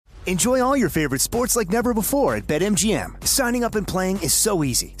Enjoy all your favorite sports like never before at BetMGM. Signing up and playing is so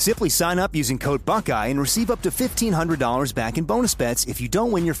easy. Simply sign up using code Buckeye and receive up to $1,500 back in bonus bets if you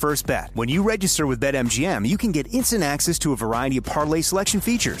don't win your first bet. When you register with BetMGM, you can get instant access to a variety of parlay selection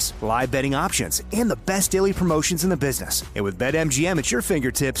features, live betting options, and the best daily promotions in the business. And with BetMGM at your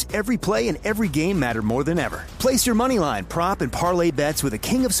fingertips, every play and every game matter more than ever. Place your moneyline, prop, and parlay bets with the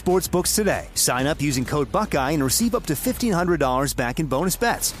king of sportsbooks today. Sign up using code Buckeye and receive up to $1,500 back in bonus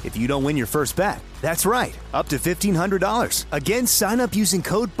bets if you don't win your first bet. That's right, up to $1,500. Again, sign up using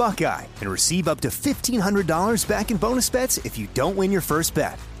code Buckeye and receive up to $1,500 back in bonus bets if you don't win your first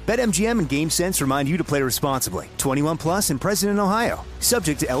bet. BetMGM and GameSense remind you to play responsibly. 21 plus and present in Ohio.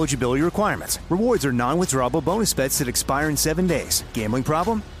 Subject to eligibility requirements. Rewards are non-withdrawable bonus bets that expire in 7 days. Gambling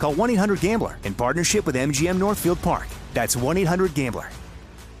problem? Call 1-800-GAMBLER in partnership with MGM Northfield Park. That's 1-800-GAMBLER.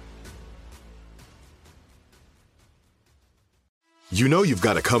 You know you've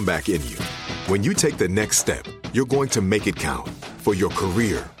got a comeback in you. When you take the next step, you're going to make it count. For your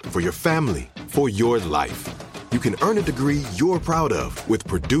career, for your family, for your life. You can earn a degree you're proud of with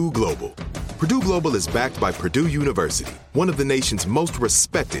Purdue Global. Purdue Global is backed by Purdue University, one of the nation's most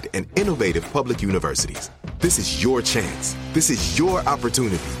respected and innovative public universities. This is your chance. This is your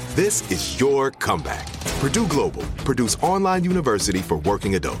opportunity. This is your comeback. Purdue Global, Purdue's online university for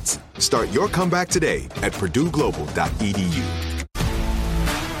working adults. Start your comeback today at purdueglobal.edu.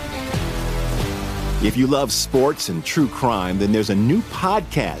 If you love sports and true crime, then there's a new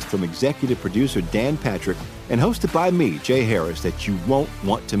podcast from executive producer Dan Patrick and hosted by me, Jay Harris, that you won't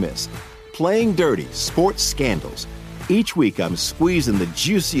want to miss. Playing Dirty: Sports Scandals. Each week, I'm squeezing the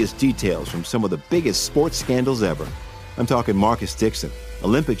juiciest details from some of the biggest sports scandals ever. I'm talking Marcus Dixon,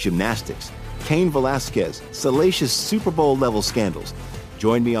 Olympic gymnastics, Cain Velasquez, salacious Super Bowl-level scandals.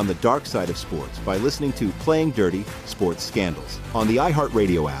 Join me on the dark side of sports by listening to Playing Dirty: Sports Scandals on the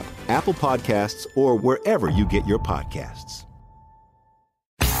iHeartRadio app, Apple Podcasts, or wherever you get your podcasts.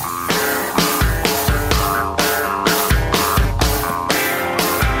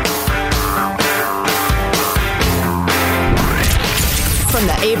 From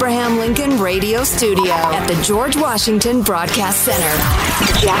the Abraham Lincoln Radio Studio at the George Washington Broadcast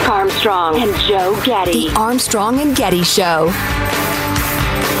Center, Jack Armstrong and Joe Getty. The Armstrong and Getty Show.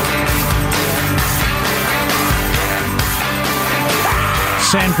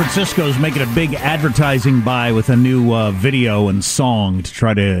 San Francisco's making a big advertising buy with a new video and song to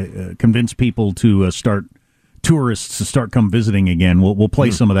try to convince people to tourists to start come visiting again. We'll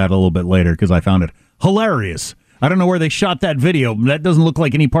play some of that a little bit later because I found it hilarious. I don't know where they shot that video. That doesn't look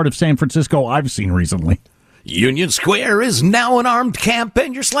like any part of San Francisco I've seen recently. Union Square is now an armed camp,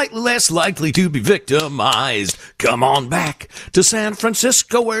 and you're slightly less likely to be victimized. Come on back to San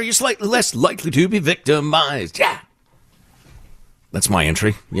Francisco, where you're slightly less likely to be victimized. Yeah. That's my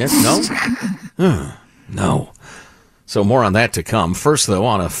entry. Yes? No? No. So more on that to come. First, though,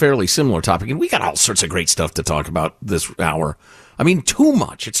 on a fairly similar topic, and we got all sorts of great stuff to talk about this hour. I mean, too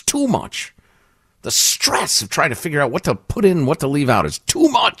much. It's too much. The stress of trying to figure out what to put in, what to leave out is too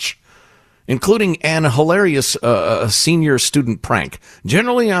much, including an hilarious senior student prank.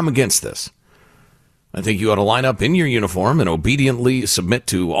 Generally, I'm against this. I think you ought to line up in your uniform and obediently submit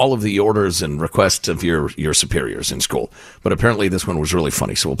to all of the orders and requests of your superiors in school. But apparently this one was really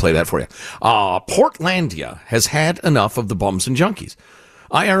funny, so we'll play that for you. Portlandia has had enough of the bums and junkies.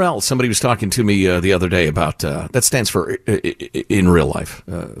 IRL, somebody was talking to me the other day about, that stands for in real life,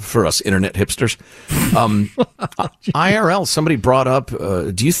 for us internet hipsters. IRL, somebody brought up,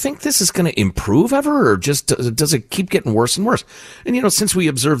 do you think this is going to improve ever, or just does it keep getting worse and worse? And, you know, since we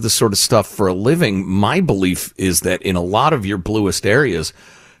observe this sort of stuff for a living, my belief is that in a lot of your bluest areas,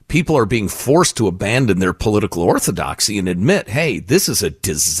 people are being forced to abandon their political orthodoxy and admit, hey, this is a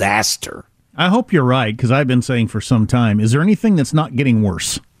disaster. I hope you're right, because I've been saying for some time, is there anything that's not getting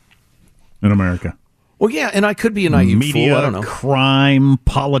worse in America? Well, yeah, and I could be a naive Media, fool. I don't know. Crime,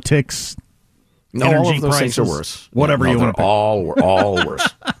 politics, no, energy all of those prices, things are worse. Whatever you want to all worse.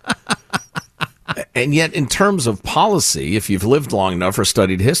 And yet, in terms of policy, if you've lived long enough or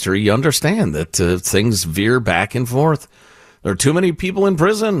studied history, you understand that things veer back and forth. There are too many people in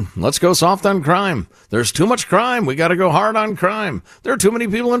prison. Let's go soft on crime. There's too much crime. We got to go hard on crime. There are too many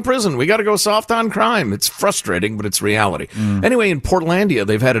people in prison. We got to go soft on crime. It's frustrating, but it's reality. Anyway, in Portlandia,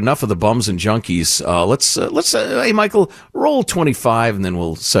 they've had enough of the bums and junkies. Let's hey, Michael, roll 25, and then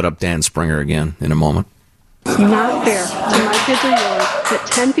we'll set up Dan Springer again in a moment. Not fair to my kids or yours that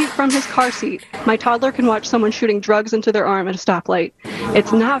 10 feet from his car seat, my toddler can watch someone shooting drugs into their arm at a stoplight.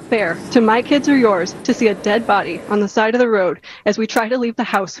 It's not fair to my kids or yours to see a dead body on the side of the road as we try to leave the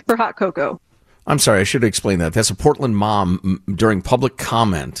house for hot cocoa. I'm sorry, I should explain that. That's a Portland mom during public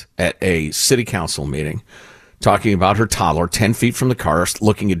comment at a city council meeting, talking about her toddler 10 feet from the car,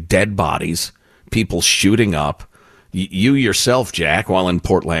 looking at dead bodies, people shooting up. You yourself, Jack, while in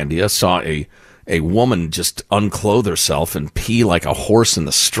Portlandia, saw a woman just unclothe herself and pee like a horse in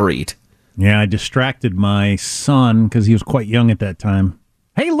the street. Yeah, I distracted my son because he was quite young at that time.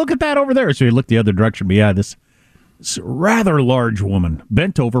 Hey, look at that over there. So he looked the other direction. But yeah, this rather large woman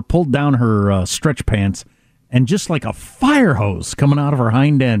bent over, pulled down her stretch pants, and just like a fire hose coming out of her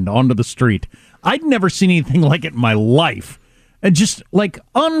hind end onto the street. I'd never seen anything like it in my life. And just like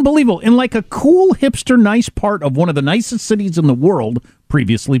unbelievable. In like a cool, hipster, nice part of one of the nicest cities in the world,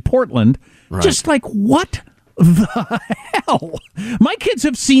 previously Portland. Right. Just like, what the hell? My kids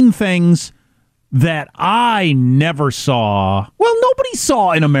have seen things that I never saw. Well, nobody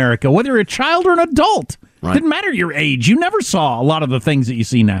saw in America, whether you're a child or an adult. Right. Didn't matter your age. You never saw a lot of the things that you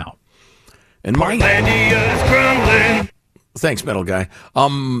see now. And Portlandia's crumbling. Thanks, metal guy.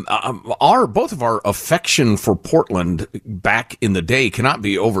 Both of our affection for Portland back in the day cannot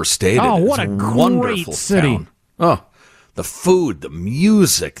be overstated. Oh, what a great city! Town. Oh, the food, the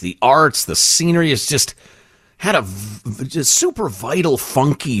music, the arts, the scenery has just had a just super vital,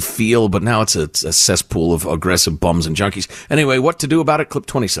 funky feel. But now it's a cesspool of aggressive bums and junkies. Anyway, what to do about it? Clip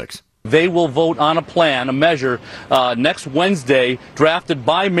 26. They will vote on a plan, a measure, next Wednesday, drafted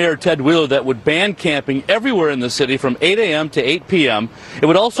by Mayor Ted Wheeler, that would ban camping everywhere in the city from 8 a.m. to 8 p.m. It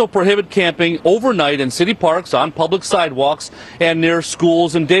would also prohibit camping overnight in city parks, on public sidewalks, and near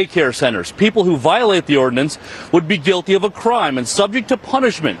schools and daycare centers. People who violate the ordinance would be guilty of a crime and subject to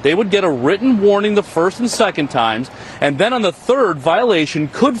punishment. They would get a written warning the first and second times, and then on the third violation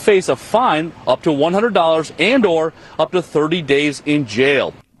could face a fine up to $100 and or up to 30 days in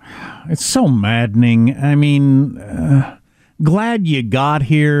jail. It's so maddening. I mean, glad you got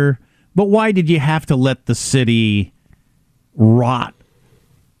here, but why did you have to let the city rot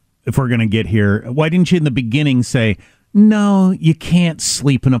if we're going to get here? Why didn't you in the beginning say, no, you can't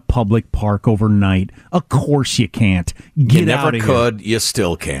sleep in a public park overnight? Of course you can't. Get out of here. You never could. You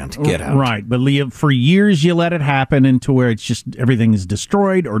still can't. Get out. Right. But for years you let it happen into where it's just everything is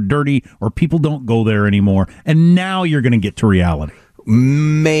destroyed or dirty or people don't go there anymore. And now you're going to get to reality.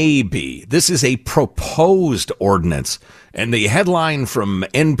 Maybe. This is a proposed ordinance. And the headline from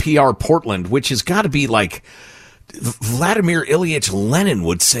NPR Portland, which has got to be like Vladimir Ilyich Lenin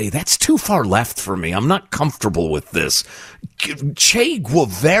would say, that's too far left for me. I'm not comfortable with this. Che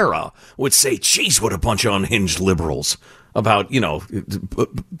Guevara would say, geez, what a bunch of unhinged liberals about,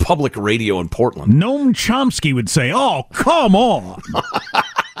 public radio in Portland. Noam Chomsky would say, oh, come on.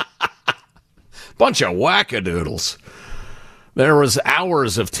 Bunch of wackadoodles. There was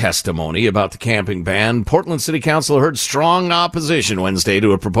hours of testimony about the camping ban. Portland City Council heard strong opposition Wednesday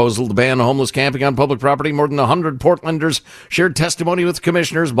to a proposal to ban homeless camping on public property. More than 100 Portlanders shared testimony with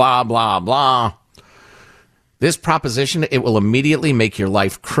commissioners, blah, blah, blah. This proposition, it will immediately make your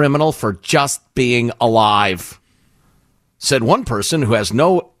life criminal for just being alive, said one person who has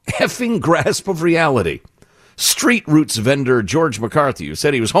no effing grasp of reality. Street Roots vendor George McCarthy, who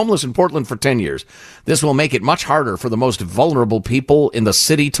said he was homeless in Portland for 10 years. This will make it much harder for the most vulnerable people in the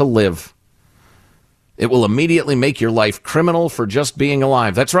city to live. It will immediately make your life criminal for just being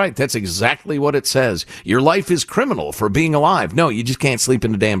alive. That's right. That's exactly what it says. Your life is criminal for being alive. No, you just can't sleep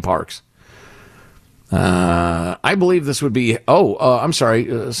in the damn parks. I believe this would be, I'm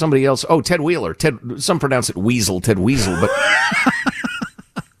sorry, somebody else. Oh, Ted Wheeler. Some pronounce it Weasel, Ted Weasel, but...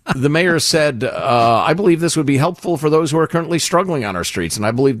 The mayor said, I believe this would be helpful for those who are currently struggling on our streets, and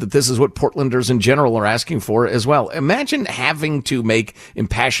I believe that this is what Portlanders in general are asking for as well. Imagine having to make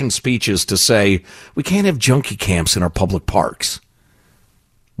impassioned speeches to say, we can't have junkie camps in our public parks.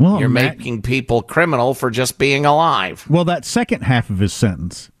 Well, you're making people criminal for just being alive. Well, that second half of his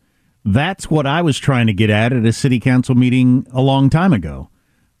sentence, that's what I was trying to get at a city council meeting a long time ago.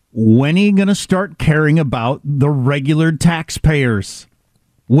 When are you going to start caring about the regular taxpayers?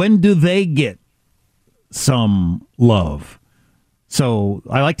 When do they get some love? So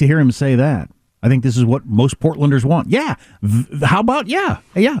I like to hear him say that. I think this is what most Portlanders want. Yeah. How about, yeah.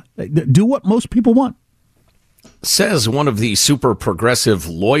 Do what most people want. Says one of the super progressive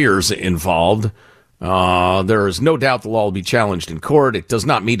lawyers involved. There is no doubt the law will be challenged in court. It does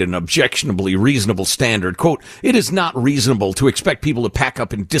not meet an objectionably reasonable standard. Quote, it is not reasonable to expect people to pack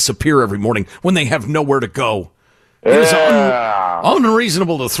up and disappear every morning when they have nowhere to go. It is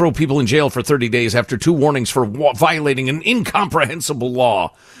unreasonable to throw people in jail for 30 days after 2 warnings for violating an incomprehensible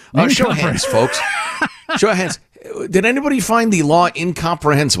law. Show of hands, folks. Show of hands. Did anybody find the law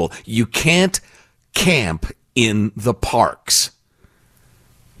incomprehensible? You can't camp in the parks.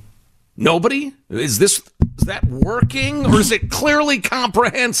 Nobody? Is that working, or is it clearly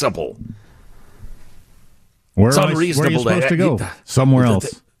comprehensible? Where It's are you unreasonable supposed to go? Somewhere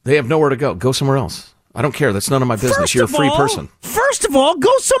else. They have nowhere to go. Go somewhere else. I don't care. That's none of my business. You're a free person. First of all,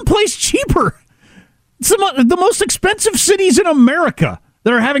 go someplace cheaper. The most expensive cities in America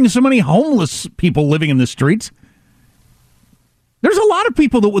that are having so many homeless people living in the streets. There's a lot of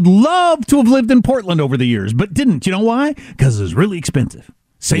people that would love to have lived in Portland over the years, but didn't. You know why? Because it's really expensive.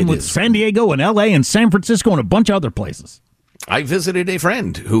 Same with San Diego and L.A. and San Francisco and a bunch of other places. I visited a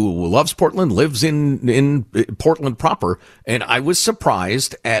friend who loves Portland, lives in Portland proper, and I was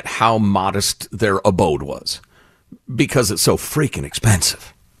surprised at how modest their abode was because it's so freaking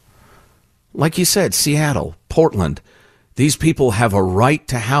expensive. Like you said, Seattle, Portland, these people have a right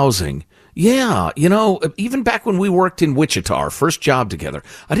to housing. Yeah, even back when we worked in Wichita, our first job together,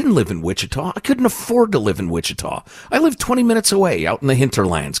 I didn't live in Wichita. I couldn't afford to live in Wichita. I lived 20 minutes away out in the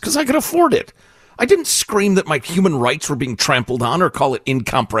hinterlands because I could afford it. I didn't scream that my human rights were being trampled on or call it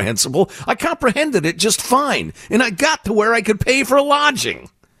incomprehensible. I comprehended it just fine, and I got to where I could pay for lodging.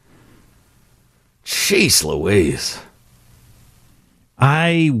 Jeez Louise.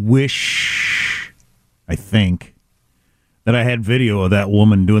 I think, that I had video of that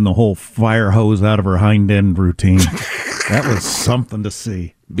woman doing the whole fire hose out of her hind end routine. That was something to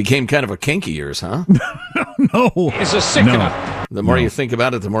see. Became kind of a kink of yours, huh? No. It's a sickener. The more you think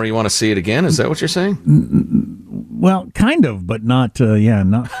about it, the more you want to see it again. Is that what you're saying? Well, kind of, but not for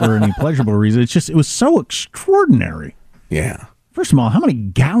any pleasurable reason. It was so extraordinary. Yeah. First of all, how many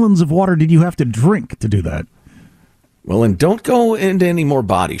gallons of water did you have to drink to do that? Well, and don't go into any more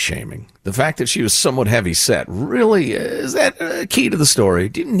body shaming. The fact that she was somewhat heavy set, really, is that key to the story?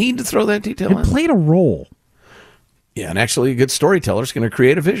 Do you need to throw that detail in? It played a role. Yeah, and actually a good storyteller is going to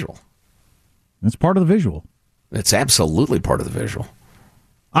create a visual. That's part of the visual. It's absolutely part of the visual.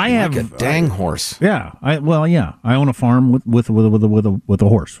 I have a dang horse. Yeah, I own a farm with a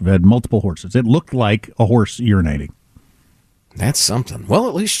horse. We've had multiple horses. It looked like a horse urinating. That's something. Well,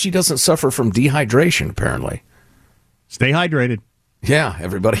 at least she doesn't suffer from dehydration, apparently. Stay hydrated. Yeah,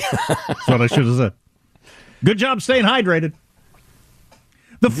 everybody. That's what I should have said. Good job staying hydrated.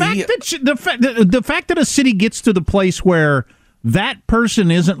 The fact that a city gets to the place where that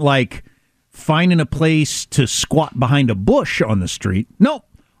person isn't like finding a place to squat behind a bush on the street. No,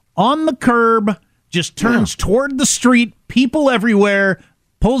 on the curb, just turns toward the street, people everywhere,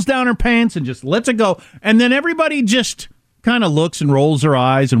 pulls down her pants and just lets it go. And then everybody just kind of looks and rolls their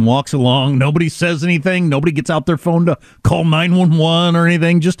eyes and walks along. Nobody says anything. Nobody gets out their phone to call 911 or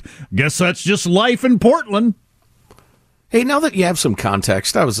anything. Just guess that's just life in Portland. Hey, now that you have some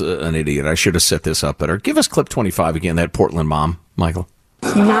context, I was an idiot. I should have set this up better. Give us clip 25 again, that Portland mom, Michael.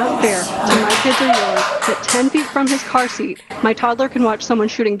 It's not fair to my kids or yours that 10 feet from his car seat, my toddler can watch someone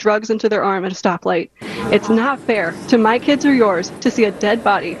shooting drugs into their arm at a stoplight. It's not fair to my kids or yours to see a dead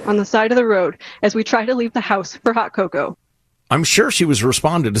body on the side of the road as we try to leave the house for hot cocoa. I'm sure she was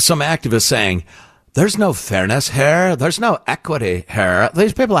responding to some activist saying, there's no fairness here. There's no equity here.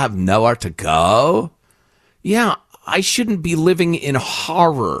 These people have nowhere to go. Yeah, I shouldn't be living in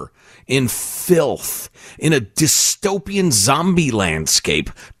horror, in filth, in a dystopian zombie landscape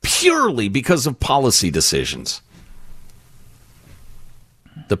purely because of policy decisions.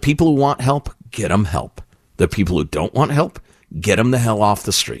 The people who want help, get them help. The people who don't want help, get them the hell off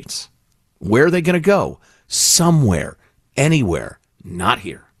the streets. Where are they going to go? Somewhere, anywhere, not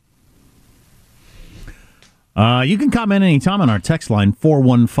here. You can comment anytime on our text line,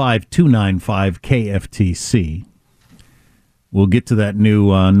 415-295-KFTC. We'll get to that new,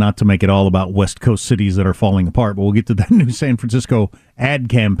 not to make it all about West Coast cities that are falling apart, but we'll get to that new San Francisco ad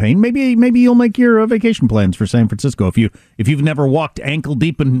campaign. Maybe you'll make your vacation plans for San Francisco if you've never walked ankle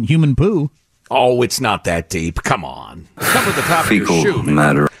deep in human poo. Oh, it's not that deep. Come on. Cover the top of your shoe.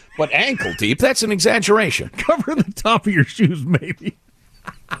 Matter. But ankle deep, that's an exaggeration. Cover the top of your shoes, maybe.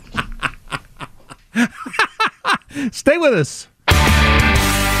 Stay with us.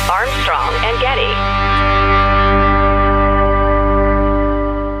 Armstrong and Getty.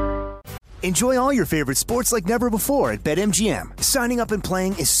 Enjoy all your favorite sports like never before at BetMGM. Signing up and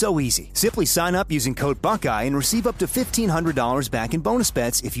playing is so easy. Simply sign up using code Buckeye and receive up to $1,500 back in bonus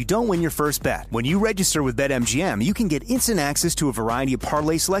bets if you don't win your first bet. When you register with BetMGM, you can get instant access to a variety of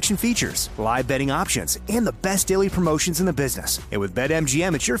parlay selection features, live betting options, and the best daily promotions in the business. And with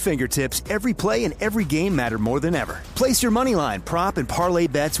BetMGM at your fingertips, every play and every game matter more than ever. Place your moneyline, prop, and parlay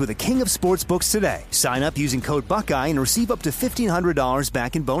bets with the king of sportsbooks today. Sign up using code Buckeye and receive up to $1,500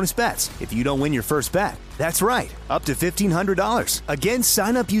 back in bonus bets if you don't win your first bet. That's right, up to $1,500. Again,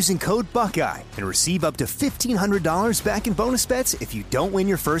 sign up using code Buckeye and receive up to $1,500 back in bonus bets if you don't win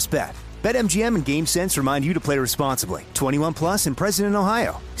your first bet. BetMGM and GameSense remind you to play responsibly. 21 plus and present in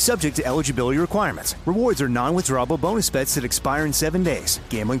Ohio. Subject to eligibility requirements. Rewards are non-withdrawable bonus bets that expire in 7 days.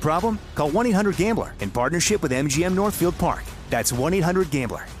 Gambling problem? Call 1-800-GAMBLER in partnership with MGM Northfield Park. That's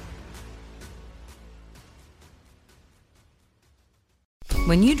 1-800-GAMBLER.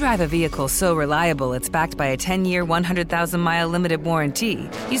 When you drive a vehicle so reliable it's backed by a 10-year, 100,000-mile limited warranty,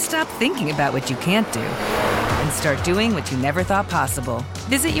 you stop thinking about what you can't do and start doing what you never thought possible.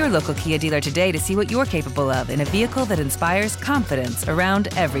 Visit your local Kia dealer today to see what you're capable of in a vehicle that inspires confidence around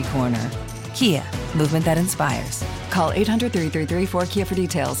every corner. Kia, movement that inspires. Call 800-333-4KIA for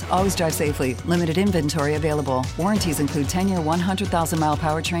details. Always drive safely. Limited inventory available. Warranties include 10-year 100,000-mile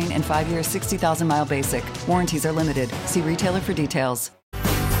powertrain and 5-year 60,000-mile basic. Warranties are limited. See retailer for details.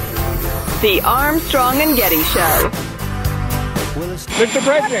 The Armstrong and Getty Show. Mr.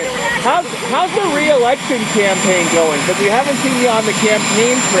 President, how's the re-election campaign going? Because we haven't seen you on the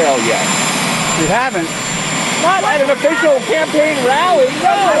campaign trail yet. We haven't. Not at an official campaign rally.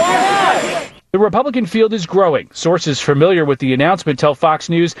 No, why not? The Republican field is growing. Sources familiar with the announcement tell Fox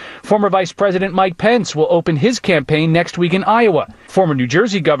News former Vice President Mike Pence will open his campaign next week in Iowa. Former New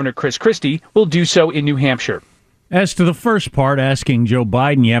Jersey Governor Chris Christie will do so in New Hampshire. As to the first part, asking Joe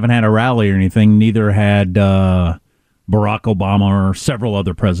Biden, you haven't had a rally or anything. Neither had Barack Obama or several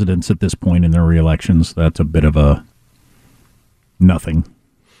other presidents at this point in their re-elections. That's a bit of a nothing.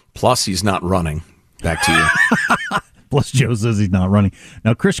 Plus, he's not running. Back to you. Plus, Joe says he's not running.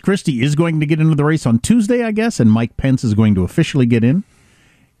 Now, Chris Christie is going to get into the race on Tuesday, I guess, and Mike Pence is going to officially get in.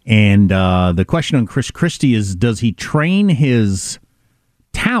 And the question on Chris Christie is, does he train his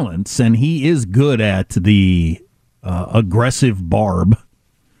talents? And he is good at the aggressive barb.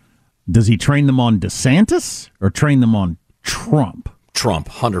 Does he train them on DeSantis or train them on Trump? Trump,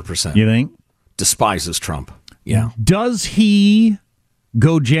 100%. You think? Despises Trump. Yeah. Does he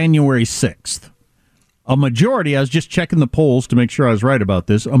go January 6th? A majority, I was just checking the polls to make sure I was right about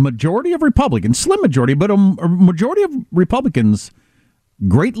this, a majority of Republicans, slim majority, but a majority of Republicans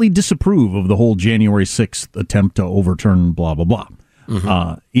greatly disapprove of the whole January 6th attempt to overturn blah, blah, blah.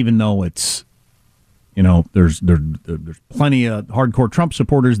 Mm-hmm. Even though it's, you know, there's plenty of hardcore Trump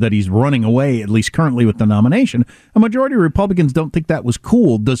supporters that he's running away, at least currently with the nomination. A majority of Republicans don't think that was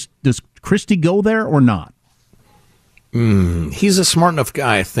cool. Does Christie go there or not? He's a smart enough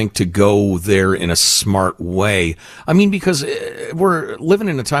guy, I think, to go there in a smart way. I mean, because we're living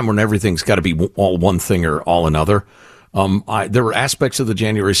in a time when everything's got to be all one thing or all another. There were aspects of the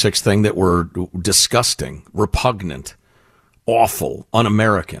January 6th thing that were disgusting, repugnant, awful,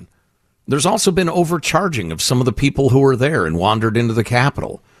 un-American. There's also been overcharging of some of the people who were there and wandered into the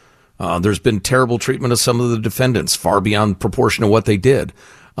Capitol. There's been terrible treatment of some of the defendants, far beyond proportion of what they did.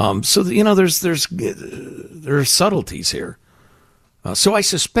 So, you know, there are subtleties here. So I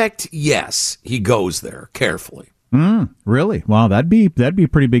suspect, yes, he goes there carefully. Really? Wow, that'd be a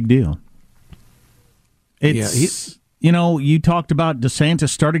pretty big deal. It's, you know, you talked about DeSantis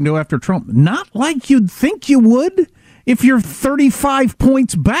starting to go after Trump. Not like you'd think you would if you're 35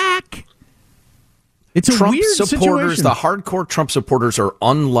 points back. It's a Trump weird supporters, situation. the hardcore Trump supporters are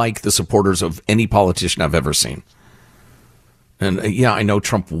unlike the supporters of any politician I've ever seen. And yeah, I know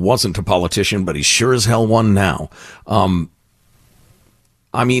Trump wasn't a politician, but he sure as hell won now.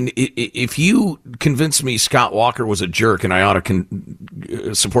 I mean, if you convinced me Scott Walker was a jerk and I ought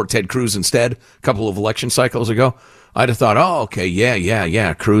to support Ted Cruz instead a couple of election cycles ago, I'd have thought, oh, okay,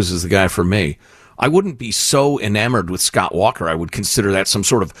 yeah, Cruz is the guy for me. I wouldn't be so enamored with Scott Walker. I would consider that some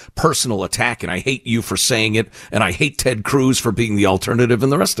sort of personal attack, and I hate you for saying it, and I hate Ted Cruz for being the alternative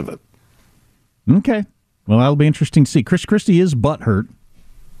and the rest of it. Okay. Well, that'll be interesting to see. Chris Christie is butthurt.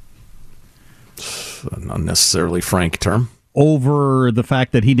 An unnecessarily frank term. Over the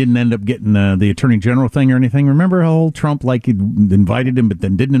fact that he didn't end up getting the attorney general thing or anything. Remember how Trump invited him but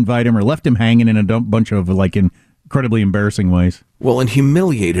then didn't invite him or left him hanging in a bunch of incredibly embarrassing ways. Well, and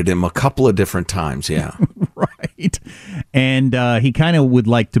humiliated him a couple of different times, yeah. Right. And he kind of would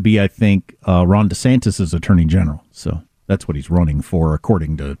like to be, I think, Ron DeSantis' attorney general. So that's what he's running for,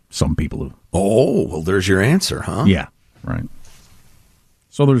 according to some people. Oh, well, there's your answer, huh? Yeah, right.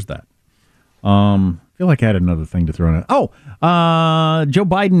 So there's that. I feel like I had another thing to throw in. Joe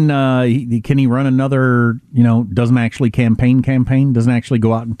Biden, can he run another, doesn't actually campaign, doesn't actually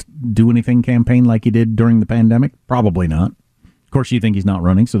go out and do anything campaign like he did during the pandemic? Probably not. Of course, you think he's not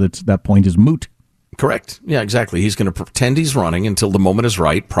running, so that point is moot. Correct. Yeah, exactly. He's going to pretend he's running until the moment is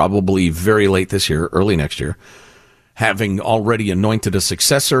right, probably very late this year, early next year. Having already anointed a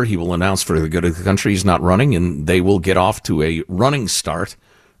successor, he will announce for the good of the country he's not running, and they will get off to a running start,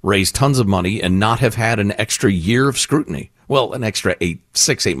 raise tons of money, and not have had an extra year of scrutiny. Well, an extra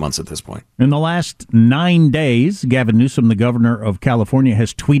 6-8 months at this point. In the last 9 days, Gavin Newsom, the governor of California,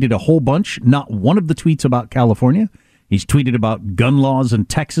 has tweeted a whole bunch. Not one of the tweets about California. He's tweeted about gun laws in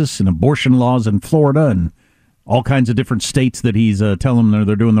Texas and abortion laws in Florida and all kinds of different states that he's telling them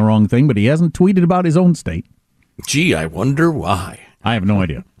they're doing the wrong thing, but he hasn't tweeted about his own state. Gee, I wonder why. I have no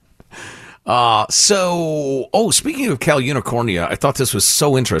idea. Speaking of Cal Unicornia, I thought this was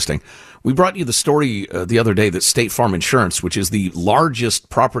so interesting. We brought you the story the other day that State Farm Insurance, which is the largest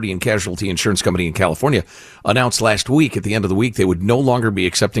property and casualty insurance company in California, announced last week at the end of the week they would no longer be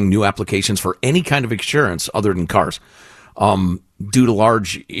accepting new applications for any kind of insurance other than cars. Due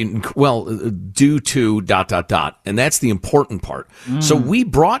to ... And that's the important part. So we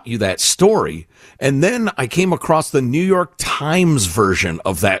brought you that story, and then I came across the New York Times version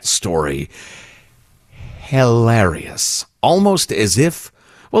of that story. Hilarious. Almost as if,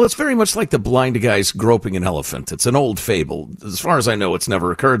 well, it's very much like the blind guy's groping an elephant. It's an old fable. As far as I know, it's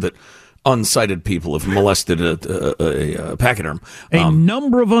never occurred that unsighted people have molested a pachyderm. A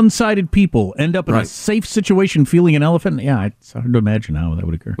number of unsighted people end up in a safe situation feeling an elephant. Yeah, it's hard to imagine how that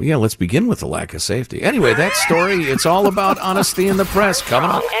would occur. Well, yeah, let's begin with the lack of safety. Anyway, that story, it's all about honesty in the press.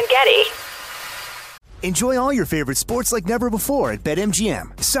 Coming up. And Getty. Enjoy all your favorite sports like never before at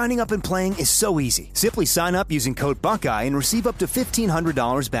BetMGM. Signing up and playing is so easy. Simply sign up using code Buckeye and receive up to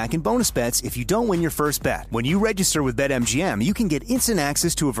 $1,500 back in bonus bets if you don't win your first bet. When you register with BetMGM, you can get instant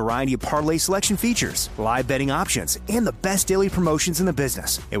access to a variety of parlay selection features, live betting options, and the best daily promotions in the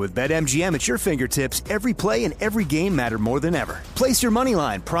business. And with BetMGM at your fingertips, every play and every game matter more than ever. Place your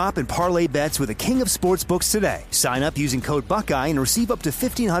moneyline, prop, and parlay bets with the king of sportsbooks today. Sign up using code Buckeye and receive up to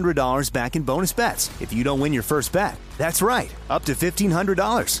 $1,500 back in bonus bets if you don't win your first bet. That's right, up to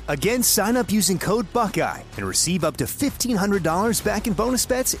 $1,500. Again, sign up using code Buckeye and receive up to $1,500 back in bonus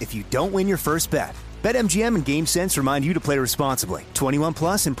bets if you don't win your first bet. BetMGM and GameSense remind you to play responsibly. 21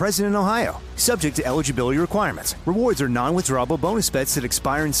 plus and present in Ohio. Subject to eligibility requirements. Rewards are non-withdrawable bonus bets that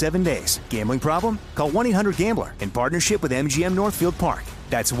expire in 7 days. Gambling problem? Call 1-800-GAMBLER in partnership with MGM Northfield Park.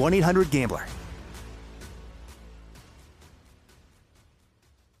 That's 1-800-GAMBLER.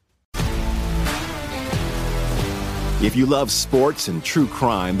 If you love sports and true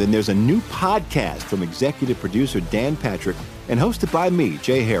crime, then there's a new podcast from executive producer Dan Patrick and hosted by me,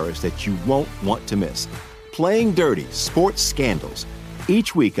 Jay Harris, that you won't want to miss. Playing Dirty: Sports Scandals.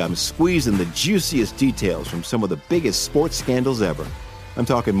 Each week, I'm squeezing the juiciest details from some of the biggest sports scandals ever. I'm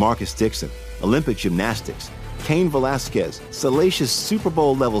talking Marcus Dixon, Olympic gymnastics, Cain Velasquez, salacious Super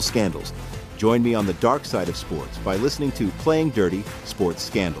Bowl-level scandals. Join me on the dark side of sports by listening to Playing Dirty: Sports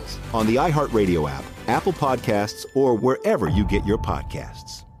Scandals on the iHeartRadio app, Apple Podcasts, or wherever you get your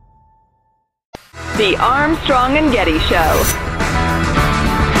podcasts. The Armstrong and Getty Show.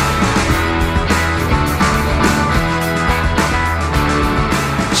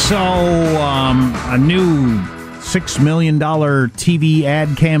 So, a new $6 million TV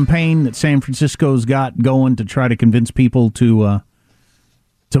ad campaign that San Francisco's got going to try to convince people to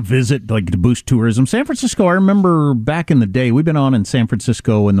visit, like to boost tourism. San Francisco, I remember back in the day, we've been on in San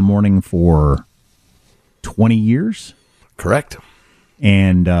Francisco in the morning for 20 years. Correct.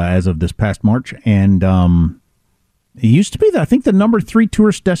 And as of this past March. And it used to be, I think, the number 3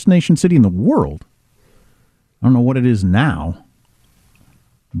 tourist destination city in the world. I don't know what it is now.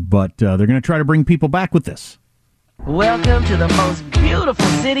 But they're going to try to bring people back with this. Welcome to the most beautiful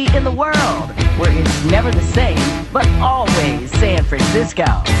city in the world, where it's never the same, but always San Francisco.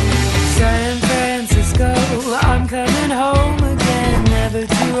 San Francisco, I'm coming home again, never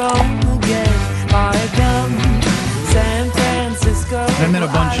to roam again. I come, San Francisco. And then a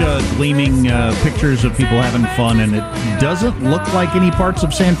bunch of gleaming pictures of people having fun, and it doesn't look like any parts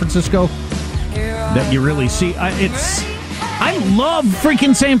of San Francisco that you really see. I love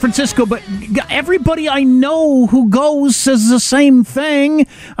freaking San Francisco, but everybody I know who goes says the same thing.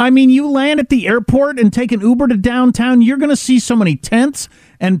 I mean, you land at the airport and take an Uber to downtown, you're going to see so many tents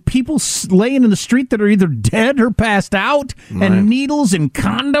and people laying in the street that are either dead or passed out, and needles and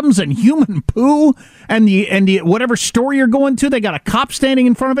condoms and human poo, and the whatever store you're going to, they got a cop standing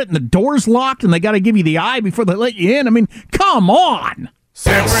in front of it, and the door's locked, and they got to give you the eye before they let you in. I mean, come on.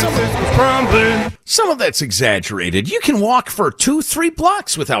 San Francisco's crumbling. Some of that's exaggerated. You can walk for 2-3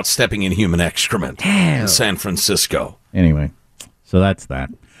 blocks without stepping in human excrement in San Francisco. Anyway, so that's that.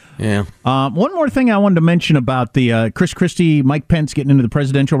 Yeah. One more thing I wanted to mention about the Chris Christie, Mike Pence getting into the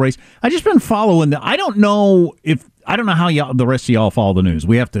presidential race. I just been following I don't know how the rest of y'all follow the news.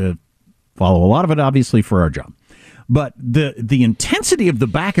 We have to follow a lot of it, obviously, for our job. But the intensity of the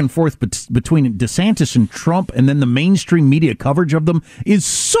back and forth between DeSantis and Trump, and then the mainstream media coverage of them, is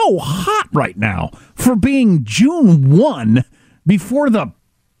so hot right now for being June 1 before the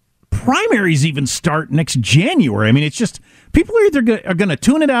primaries even start next January. I mean, it's just, people are either going to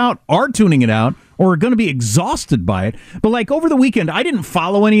tune it out, are tuning it out, or are going to be exhausted by it. But like over the weekend, I didn't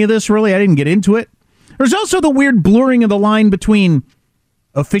follow any of this, really. I didn't get into it. There's also the weird blurring of the line between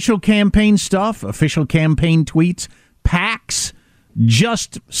official campaign stuff, official campaign tweets, PACs,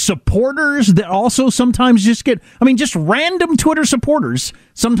 just supporters that also sometimes just just random Twitter supporters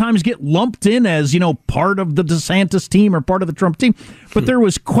sometimes get lumped in as, part of the DeSantis team or part of the Trump team. But there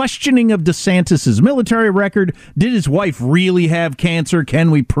was questioning of DeSantis's military record. Did his wife really have cancer?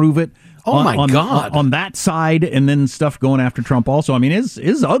 Can we prove it? Oh, my God. On that side, and then stuff going after Trump also. I mean,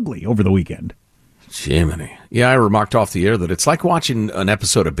 is ugly over the weekend. Jiminy. Yeah, I remarked off the air that it's like watching an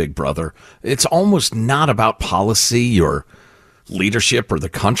episode of Big Brother. It's almost not about policy or leadership or the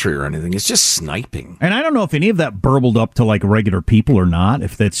country or anything. It's just sniping. And I don't know if any of that burbled up to like regular people or not.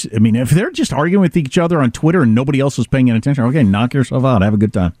 If they're just arguing with each other on Twitter and nobody else is paying any attention, okay, knock yourself out. Have a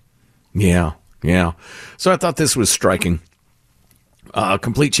good time. Yeah. So I thought this was striking.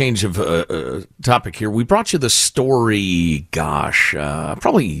 Complete change of topic here. We brought you the story,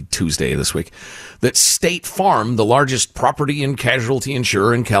 probably Tuesday this week, that State Farm, the largest property and casualty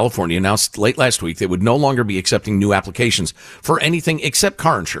insurer in California, announced late last week they would no longer be accepting new applications for anything except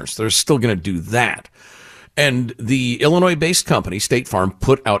car insurance. They're still going to do that. And the Illinois-based company, State Farm,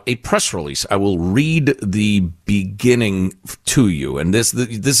 put out a press release. I will read the beginning to you, and this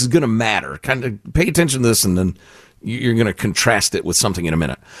is going to matter. Kind of pay attention to this, and then you're going to contrast it with something in a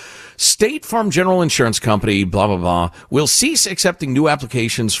minute. State Farm General Insurance Company, blah, blah, blah, will cease accepting new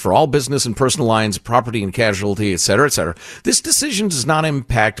applications for all business and personal lines, property and casualty, et cetera, et cetera. This decision does not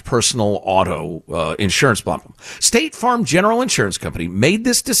impact personal auto insurance, blah, blah. State Farm General Insurance Company made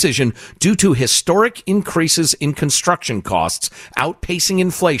this decision due to historic increases in construction costs outpacing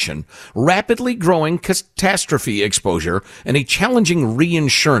inflation, rapidly growing catastrophe exposure, and a challenging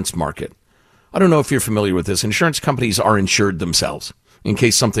reinsurance market. I don't know if you're familiar with this. Insurance companies are insured themselves. In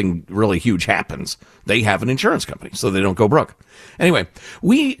case something really huge happens, they have an insurance company, so they don't go broke. Anyway,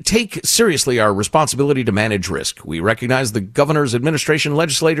 we take seriously our responsibility to manage risk. We recognize the governor's administration,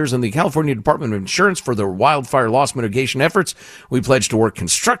 legislators, and the California Department of Insurance for their wildfire loss mitigation efforts. We pledge to work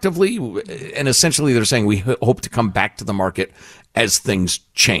constructively, and essentially they're saying we hope to come back to the market as things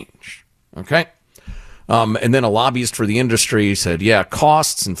change. Okay? And then a lobbyist for the industry said,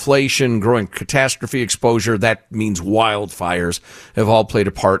 costs, inflation, growing catastrophe exposure, that means wildfires, have all played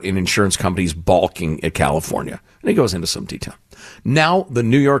a part in insurance companies balking at California. And he goes into some detail. Now, the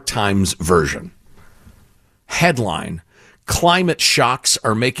New York Times version. Headline, climate shocks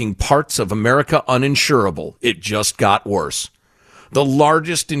are making parts of America uninsurable. It just got worse. The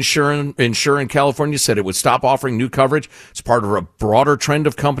largest insurer in California said it would stop offering new coverage. It's part of a broader trend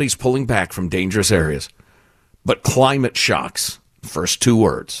of companies pulling back from dangerous areas. But climate shocks, first two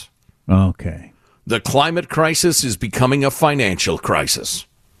words. Okay. The climate crisis is becoming a financial crisis.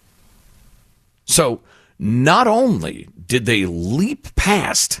 So not only did they leap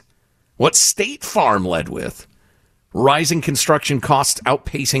past what State Farm led with, rising construction costs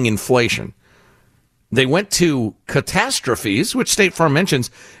outpacing inflation, they went to catastrophes, which State Farm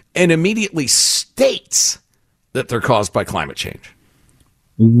mentions, and immediately states that they're caused by climate change.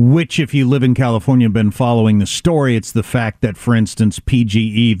 Which, if you live in California and been following the story, it's the fact that, for instance,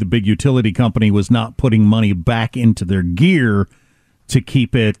 PGE, the big utility company, was not putting money back into their gear to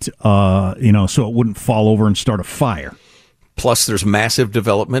keep it, so it wouldn't fall over and start a fire. Plus, there's massive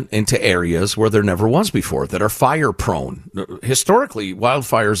development into areas where there never was before that are fire prone. Historically,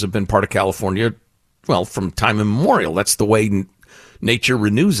 wildfires have been part of California, from time immemorial. That's the way nature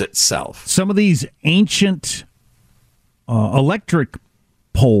renews itself. Some of these ancient electric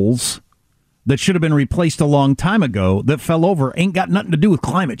poles that should have been replaced a long time ago that fell over ain't got nothing to do with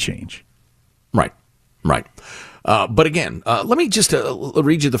climate change. Right. But again, let me just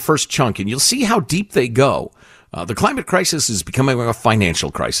read you the first chunk, and you'll see how deep they go. The climate crisis is becoming a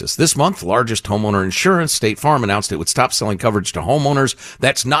financial crisis. This month, largest homeowner insurance, State Farm, announced it would stop selling coverage to homeowners.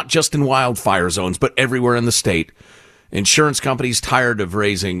 That's not just in wildfire zones, but everywhere in the state. Insurance companies tired of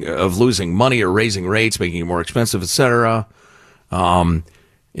losing money or raising rates, making it more expensive, etc.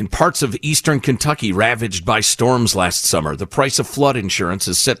 In parts of eastern Kentucky ravaged by storms last summer, the price of flood insurance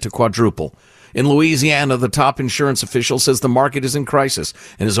is set to quadruple. In Louisiana, the top insurance official says the market is in crisis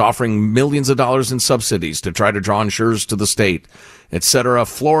and is offering millions of dollars in subsidies to try to draw insurers to the state, etc.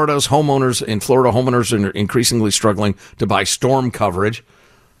 Florida homeowners are increasingly struggling to buy storm coverage.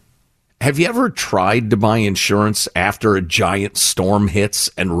 Have you ever tried to buy insurance after a giant storm hits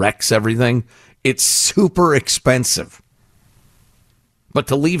and wrecks everything? It's super expensive. But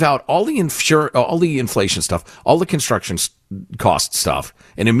to leave out all the inflation stuff, all the construction cost stuff,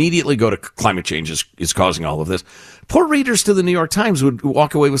 and immediately go to climate change is causing all of this, poor readers to the New York Times would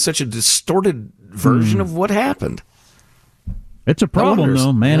walk away with such a distorted version of what happened. It's a problem,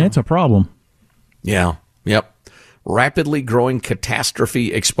 though, man. Yeah. It's a problem. Yeah. Yep. Rapidly growing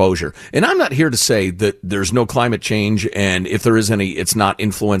catastrophe exposure. And I'm not here to say that there's no climate change, and if there is any, it's not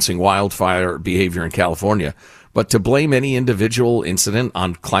influencing wildfire behavior in California. But to blame any individual incident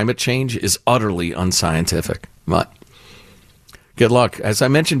on climate change is utterly unscientific. But good luck. As I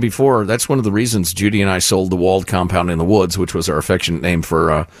mentioned before, that's one of the reasons Judy and I sold the walled compound in the woods, which was our affectionate name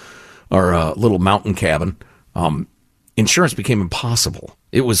for our little mountain cabin. Insurance became impossible.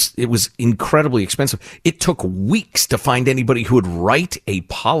 It was incredibly expensive. It took weeks to find anybody who would write a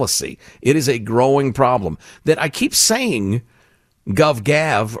policy. It is a growing problem that I keep saying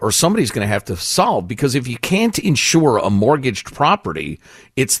GovGav or somebody's going to have to solve, because if you can't insure a mortgaged property,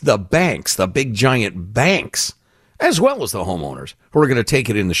 it's the banks, the big giant banks, as well as the homeowners, who are going to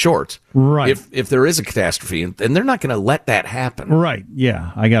take it in the shorts. Right. If there is a catastrophe, and they're not going to let that happen. Right.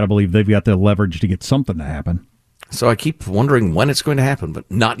 Yeah. I got to believe they've got the leverage to get something to happen. So I keep wondering when it's going to happen,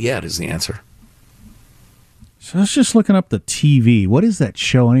 but not yet is the answer. So I was just looking up the TV. What is that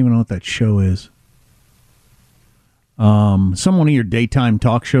show? I don't even know what that show is. Some one of your daytime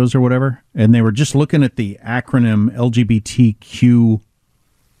talk shows or whatever, and they were just looking at the acronym LGBTQ.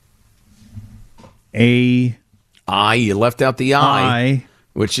 You left out the I,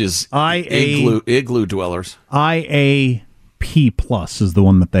 which is igloo dwellers. IAP plus is the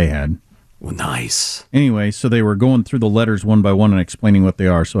one that they had. Well, nice. Anyway, so they were going through the letters one by one and explaining what they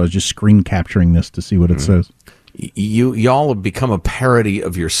are. So I was just screen capturing this to see what it says. Y'all have become a parody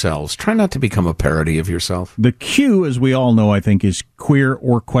of yourselves. Try not to become a parody of yourself. The Q, as we all know, I think, is queer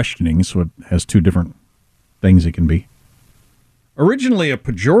or questioning. So it has two different things it can be. Originally a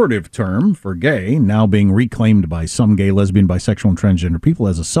pejorative term for gay, now being reclaimed by some gay, lesbian, bisexual, and transgender people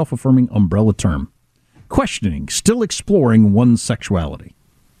as a self-affirming umbrella term. Questioning, still exploring one's sexuality.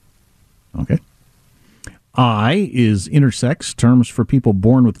 Okay. I is intersex, terms for people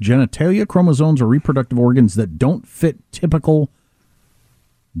born with genitalia, chromosomes, or reproductive organs that don't fit typical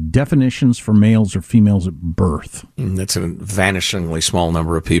definitions for males or females at birth. That's a vanishingly small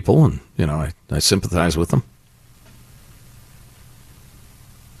number of people, and, I sympathize with them.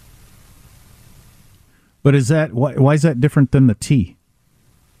 But is that why is that different than the T?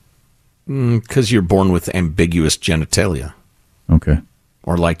 Because you're born with ambiguous genitalia. Okay.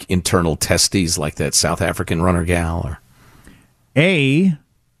 Or like internal testes, like that South African runner gal. Or A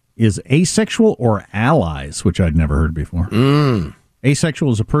is asexual or allies, which I'd never heard before.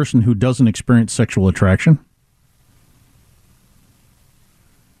 Asexual is a person who doesn't experience sexual attraction.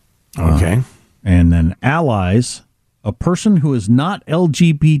 Okay. And then allies, a person who is not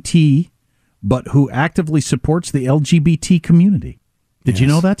LGBT, but who actively supports the LGBT community. Did you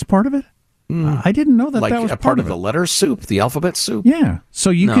know that's part of it? I didn't know that that was part of the letter soup, the alphabet soup. Yeah,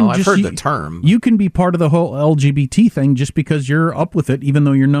 so I've heard the term. You can be part of the whole LGBT thing just because you're up with it, even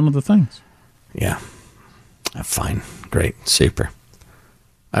though you're none of the things. Yeah, fine, great, super.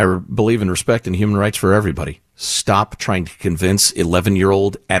 I believe in respect and human rights for everybody. Stop trying to convince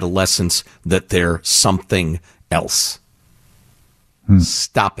 11-year-old adolescents that they're something else.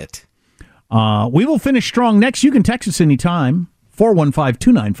 Stop it. We will finish strong next. You can text us anytime.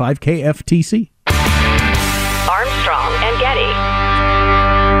 415-295-KFTC. Armstrong and Getty.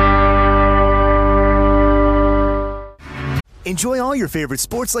 Enjoy all your favorite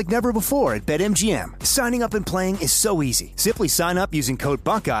sports like never before at BetMGM. Signing up and playing is so easy. Simply sign up using code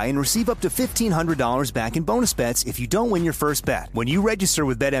Buckeye and receive up to $1,500 back in bonus bets if you don't win your first bet. When you register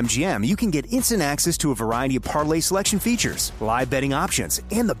with BetMGM, you can get instant access to a variety of parlay selection features, live betting options,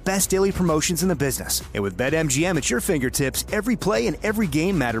 and the best daily promotions in the business. And with BetMGM at your fingertips, every play and every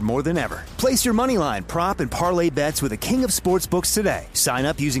game matter more than ever. Place your moneyline, prop, and parlay bets with the king of sportsbooks today. Sign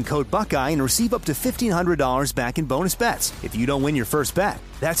up using code Buckeye and receive up to $1,500 back in bonus bets if you don't win your first bet.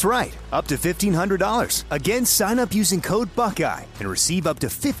 That's right, up to $1,500. Again, sign up using code Buckeye and receive up to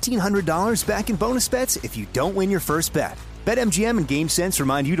 $1,500 back in bonus bets if you don't win your first bet. BetMGM and GameSense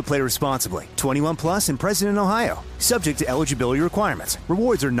remind you to play responsibly. 21 plus and present in Ohio. Subject to eligibility requirements.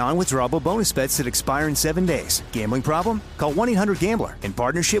 Rewards are non-withdrawable bonus bets that expire in 7 days. Gambling problem? Call 1-800-GAMBLER in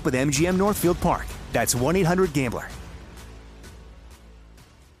partnership with MGM Northfield Park. That's 1-800-GAMBLER.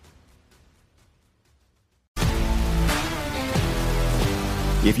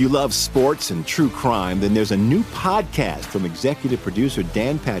 If you love sports and true crime, then there's a new podcast from executive producer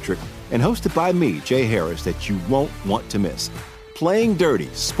Dan Patrick and hosted by me, Jay Harris, that you won't want to miss. Playing Dirty: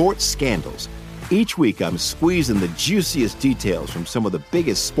 Sports Scandals. Each week, I'm squeezing the juiciest details from some of the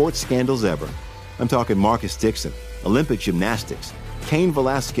biggest sports scandals ever. I'm talking Marcus Dixon, Olympic gymnastics, Cain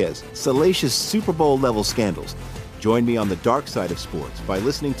Velasquez, salacious Super Bowl-level scandals. Join me on the dark side of sports by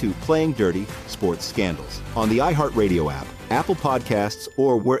listening to Playing Dirty: Sports Scandals on the iHeartRadio app, Apple Podcasts,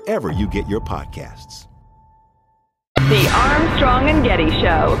 or wherever you get your podcasts. The Armstrong and Getty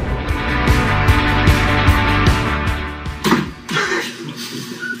Show.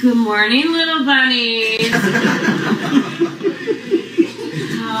 Good morning, little bunnies.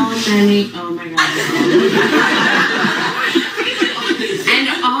 How many? Oh my God. And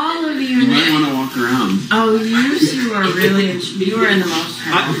all of you. You might want to walk around. Oh, you two are really. You are in the most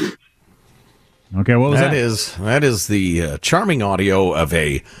trouble. Okay, what was that? That is the charming audio of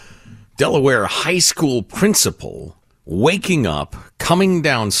a Delaware high school principal waking up, coming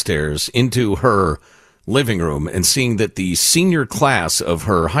downstairs into her living room and seeing that the senior class of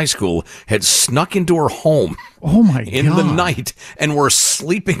her high school had snuck into her home in the night and were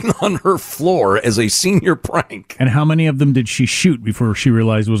sleeping on her floor as a senior prank. And how many of them did she shoot before she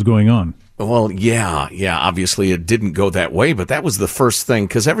realized what was going on? Well, yeah, obviously it didn't go that way, but that was the first thing,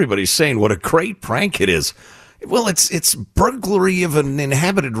 because everybody's saying what a great prank it is. Well, it's burglary of an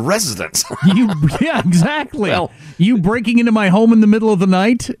inhabited residence. Yeah, exactly. Well, you breaking into my home in the middle of the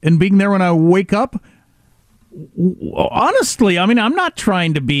night and being there when I wake up? Honestly, I mean, I'm not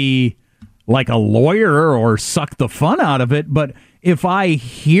trying to be like a lawyer or suck the fun out of it, but if I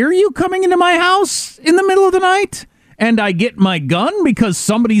hear you coming into my house in the middle of the night and I get my gun because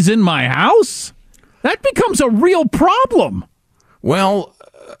somebody's in my house, that becomes a real problem. Well,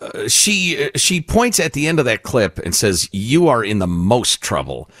 she points at the end of that clip and says, "You are in the most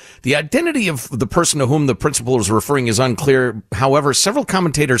trouble." The identity of the person to whom the principal is referring is unclear. However, several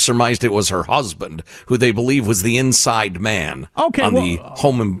commentators surmised it was her husband, who they believe was the inside man on the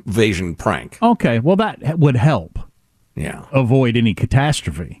home invasion prank. Okay, well, that would help. Yeah. Avoid any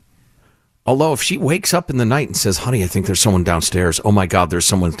catastrophe. Although if she wakes up in the night and says, "Honey, I think there's someone downstairs. Oh my God, there's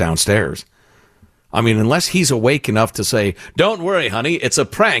someone downstairs." I mean, unless he's awake enough to say, "Don't worry, honey, it's a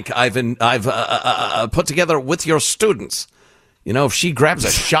prank I've put together with your students." You know, if she grabs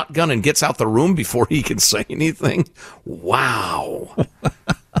a shotgun and gets out the room before he can say anything, wow.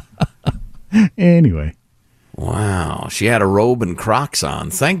 Anyway. Wow, she had a robe and Crocs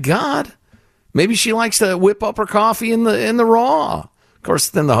on. Thank God. Maybe she likes to whip up her coffee in the raw. Of course,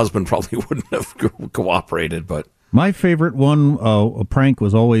 then the husband probably wouldn't have cooperated, but... My favorite one, a prank,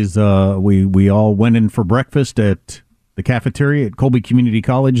 was always we all went in for breakfast at the cafeteria at Colby Community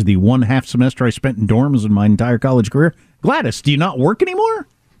College, the 1.5 semester I spent in dorms in my entire college career. Gladys, do you not work anymore?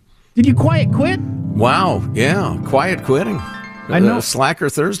 Did you quiet quit? Wow, yeah, quiet quitting. I know. Slacker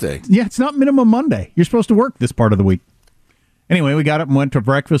Thursday. Yeah, it's not minimum Monday. You're supposed to work this part of the week. Anyway, we got up and went to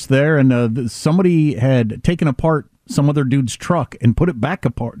breakfast there, and somebody had taken apart some other dude's truck and put it back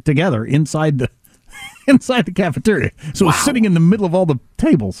apart together inside the cafeteria. So it was sitting in the middle of all the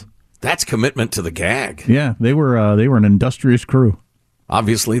tables. That's commitment to the gag. Yeah, they were an industrious crew.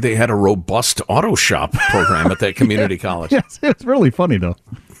 Obviously, they had a robust auto shop program at that community college. Yes, it's really funny, though.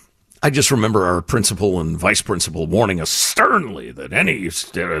 I just remember our principal and vice principal warning us sternly that any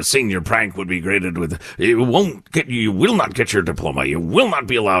senior prank would be graded with, you will not get your diploma. You will not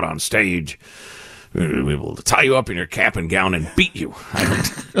be allowed on stage. We will tie you up in your cap and gown and beat you. I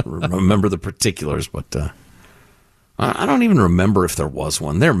don't remember the particulars, but I don't even remember if there was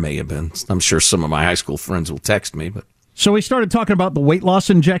one. There may have been. I'm sure some of my high school friends will text me. But so we started talking about the weight loss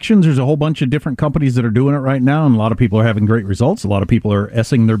injections. There's a whole bunch of different companies that are doing it right now, and a lot of people are having great results. A lot of people are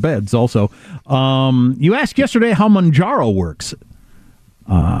essing their beds also. You asked yesterday how Mounjaro works.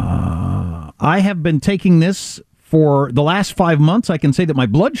 I have been taking this for the last 5 months. I can say that my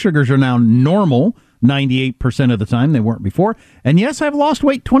blood sugars are now normal 98% of the time. They weren't before. And yes, I've lost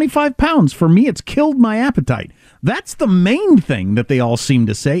weight 25 pounds. For me, it's killed my appetite. That's the main thing that they all seem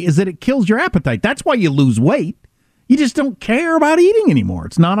to say, is that it kills your appetite. That's why you lose weight. You just don't care about eating anymore.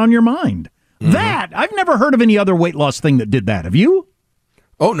 It's not on your mind. Mm-hmm. I've never heard of any other weight loss thing that did that. Have you?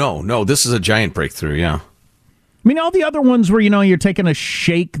 Oh, no. This is a giant breakthrough, yeah. I mean, all the other ones where, you're taking a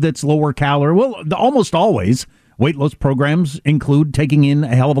shake that's lower calorie. Well, almost always weight loss programs include taking in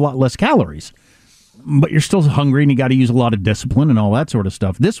a hell of a lot less calories. But you're still hungry and you got to use a lot of discipline and all that sort of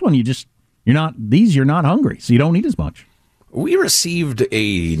stuff. This one, you're not hungry, so you don't eat as much. We received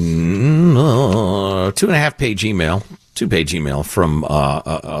a 2.5-page email, 2-page email from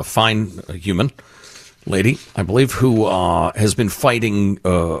a fine human lady, I believe, who has been fighting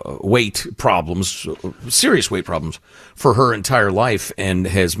weight problems, serious weight problems, for her entire life, and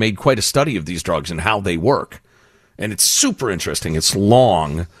has made quite a study of these drugs and how they work. And it's super interesting. It's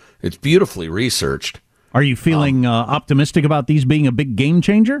long. It's beautifully researched. Are you feeling optimistic about these being a big game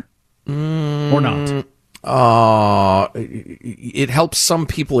changer? Or not? It helps some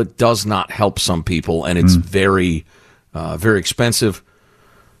people. It does not help some people, and it's very, very expensive.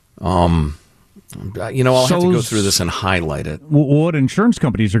 I'll have to go through this and highlight it. What insurance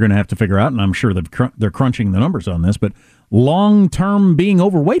companies are going to have to figure out, and I'm sure they're crunching the numbers on this, but long-term being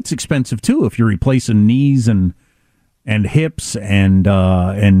overweight's expensive too. If you're replacing knees and hips and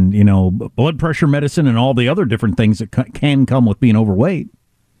blood pressure medicine and all the other different things that can come with being overweight.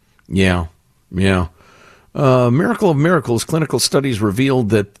 Yeah. Miracle of miracles, clinical studies revealed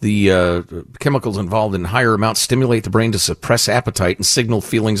that the chemicals involved in higher amounts stimulate the brain to suppress appetite and signal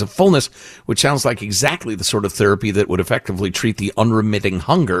feelings of fullness, which sounds like exactly the sort of therapy that would effectively treat the unremitting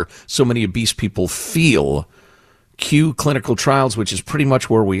hunger so many obese people feel. Cue clinical trials, which is pretty much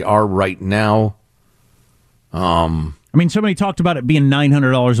where we are right now. Somebody talked about it being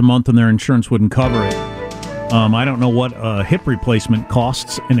 $900 a month and their insurance wouldn't cover it. I don't know what a hip replacement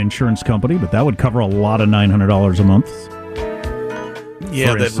costs an insurance company, but that would cover a lot of $900 a month.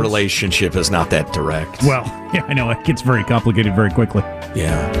 Yeah, that relationship is not that direct. Well, yeah, I know. It gets very complicated very quickly.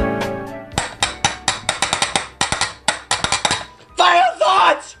 Yeah. Final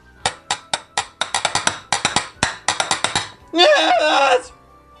thoughts! Yes!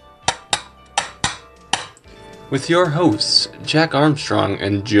 With your hosts, Jack Armstrong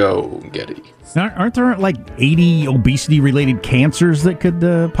and Joe Getty. Aren't there like 80 obesity-related cancers that could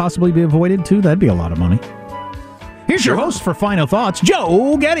possibly be avoided, too? That'd be a lot of money. Here's your host for Final Thoughts,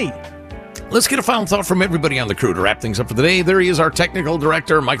 Joe Getty. Let's get a final thought from everybody on the crew to wrap things up for the day. There he is, our technical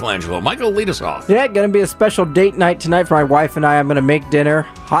director, Michelangelo. Michael, lead us off. Yeah, going to be a special date night tonight for my wife and I. I'm going to make dinner,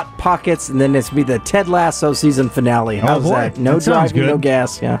 Hot Pockets, and then it's going to be the Ted Lasso season finale. How's that? No driving, no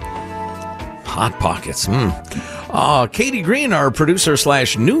gas, yeah. Hot Pockets. Katie Green, our producer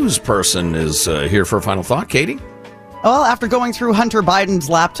 / news person, is here for a final thought. Katie? Well, after going through Hunter Biden's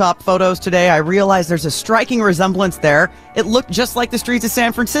laptop photos today, I realized there's a striking resemblance there. It looked just like the streets of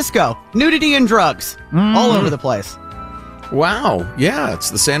San Francisco. Nudity and drugs. All over the place. Wow. Yeah, it's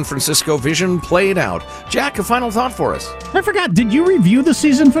the San Francisco vision played out. Jack, a final thought for us. I forgot. Did you review the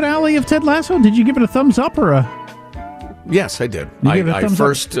season finale of Ted Lasso? Did you give it a thumbs up or a... Yes, I did. I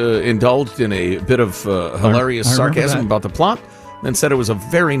first indulged in a bit of hilarious sarcasm about the plot, then said it was a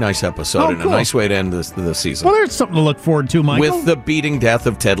very nice episode and a nice way to end the season. Well, there's something to look forward to, Michael. With the beating death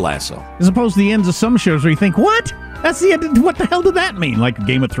of Ted Lasso. As opposed to the ends of some shows where you think, what? That's the end. What the hell did that mean? Like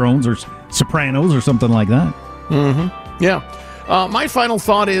Game of Thrones or Sopranos or something like that. Mm-hmm. Yeah. My final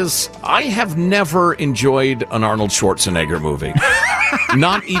thought is I have never enjoyed an Arnold Schwarzenegger movie.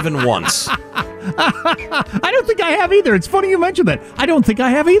 Not even once. I don't think I have either. It's funny you mentioned that. I don't think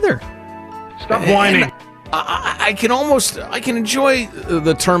I have either. Stop whining. I can enjoy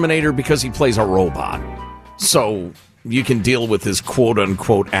the Terminator because he plays a robot. So you can deal with his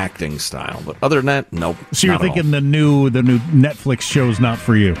quote-unquote acting style. But other than that, nope. So you're thinking the new Netflix show's not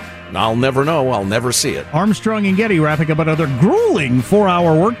for you? I'll never know. I'll never see it. Armstrong and Getty wrapping up another grueling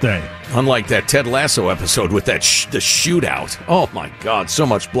 4-hour workday. Unlike that Ted Lasso episode with that the shootout. Oh, my God, so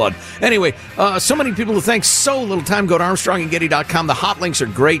much blood. Anyway, so many people to thank, so little time. Go to ArmstrongandGetty.com. The hot links are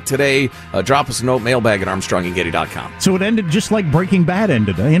great today. Drop us a note, mailbag at ArmstrongandGetty.com. So it ended just like Breaking Bad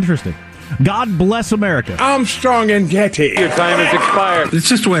ended. Interesting. God bless America. Armstrong and Getty. Your time has expired. It's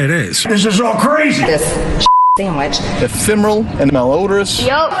just the way it is. This is all crazy. This sandwich. Ephemeral and malodorous.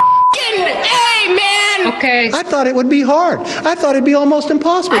 Yup. Hey, man! Okay. I thought it would be hard. I thought it'd be almost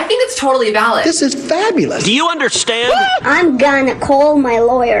impossible. I think it's totally valid. This is fabulous. Do you understand? I'm gonna call my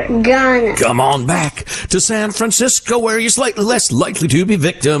lawyer. Gonna. Come on back to San Francisco where you're slightly less likely to be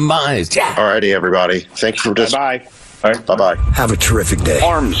victimized. Yeah. All righty, everybody. Thank you for this. Bye-bye. All right, bye-bye. Have a terrific day.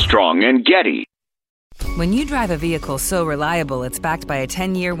 Armstrong and Getty. When you drive a vehicle so reliable it's backed by a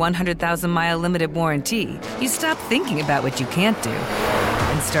 10-year, 100,000-mile limited warranty, you stop thinking about what you can't do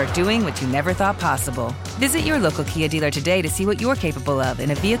and start doing what you never thought possible. Visit your local Kia dealer today to see what you're capable of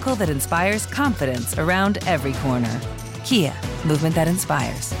in a vehicle that inspires confidence around every corner. Kia, movement that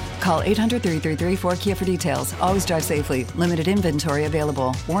inspires. Call 800-333-4KIA for details. Always drive safely. Limited inventory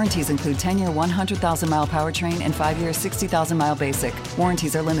available. Warranties include 10-year, 100,000-mile powertrain and 5-year, 60,000-mile basic.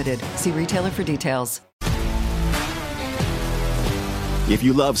 Warranties are limited. See retailer for details. If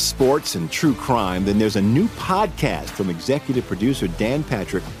you love sports and true crime, then there's a new podcast from executive producer Dan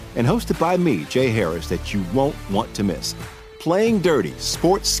Patrick and hosted by me, Jay Harris, that you won't want to miss. Playing Dirty: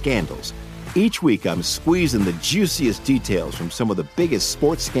 Sports Scandals. Each week, I'm squeezing the juiciest details from some of the biggest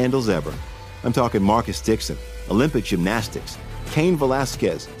sports scandals ever. I'm talking Marcus Dixon, Olympic gymnastics, Cain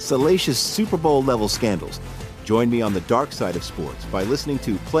Velasquez, salacious Super Bowl-level scandals. Join me on the dark side of sports by listening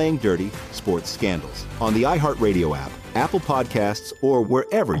to Playing Dirty Sports Scandals on the iHeartRadio app, Apple Podcasts, or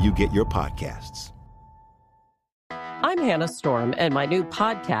wherever you get your podcasts. I'm Hannah Storm, and my new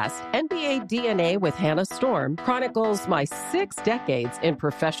podcast, NBA DNA with Hannah Storm, chronicles my 6 decades in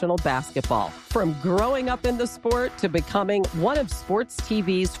professional basketball. From growing up in the sport to becoming one of sports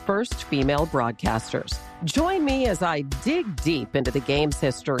TV's first female broadcasters. Join me as I dig deep into the game's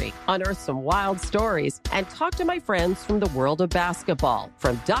history, unearth some wild stories, and talk to my friends from the world of basketball,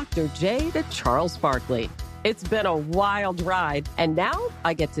 from Dr. J to Charles Barkley. It's been a wild ride, and now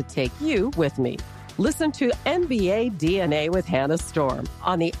I get to take you with me. Listen to NBA DNA with Hannah Storm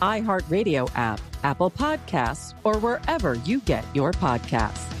on the iHeartRadio app, Apple Podcasts, or wherever you get your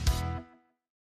podcasts.